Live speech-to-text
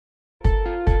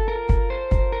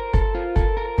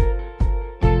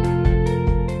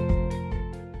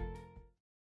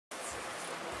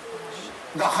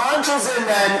punches in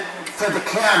then for the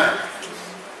canter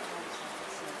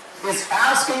is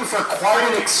asking for quite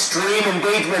an extreme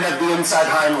engagement of the inside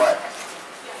hind leg,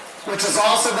 which is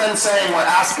also then saying we're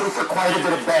asking for quite a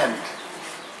bit of bend.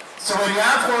 So when you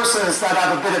have horses that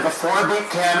have a bit of a forebeat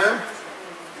canter,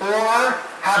 or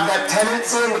have that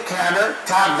tendency in the canter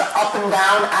to have the up and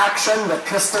down action, the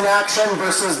piston action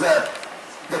versus the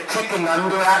kicking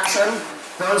under action,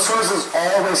 those horses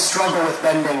always struggle with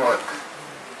bending work.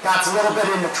 That's a little bit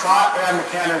in the trot and the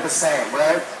canter the same,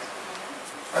 right?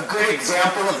 A good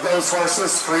example of those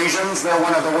horses, Fresians, they're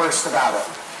one of the worst about it.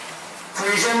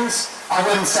 Fresians, I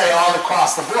wouldn't say all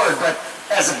across the board, but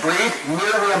as a breed,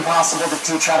 nearly impossible to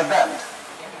teach how to bend,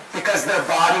 because their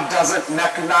body doesn't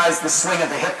mechanize the swing of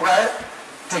the hip right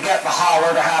to get the hollow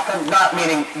to happen, not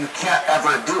meaning you can't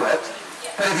ever do it,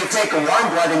 but if you take a warm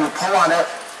blood and you pull on it,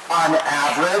 on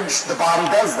average, the body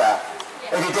does that.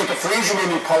 If you take a Fresian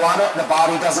and you pull on it, the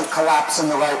body doesn't collapse in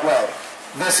the right way.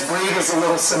 This breed is a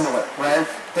little similar, right?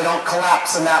 They don't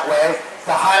collapse in that way.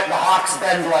 The hocks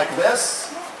bend like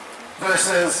this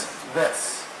versus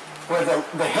this, where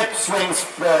the hip swings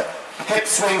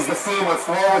the femur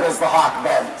forward as the hock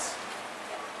bends.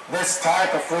 This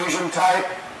type, a Fresian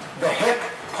type, the hip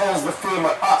pulls the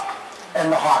femur up and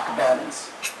the hock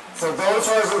bends. So those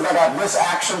horses that have this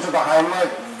action to the hind leg,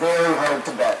 very hard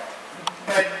to bend.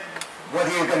 But what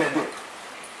are you going to do?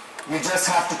 You just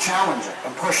have to challenge it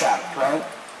and push at it, right?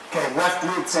 Okay, left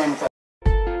lead, same thing.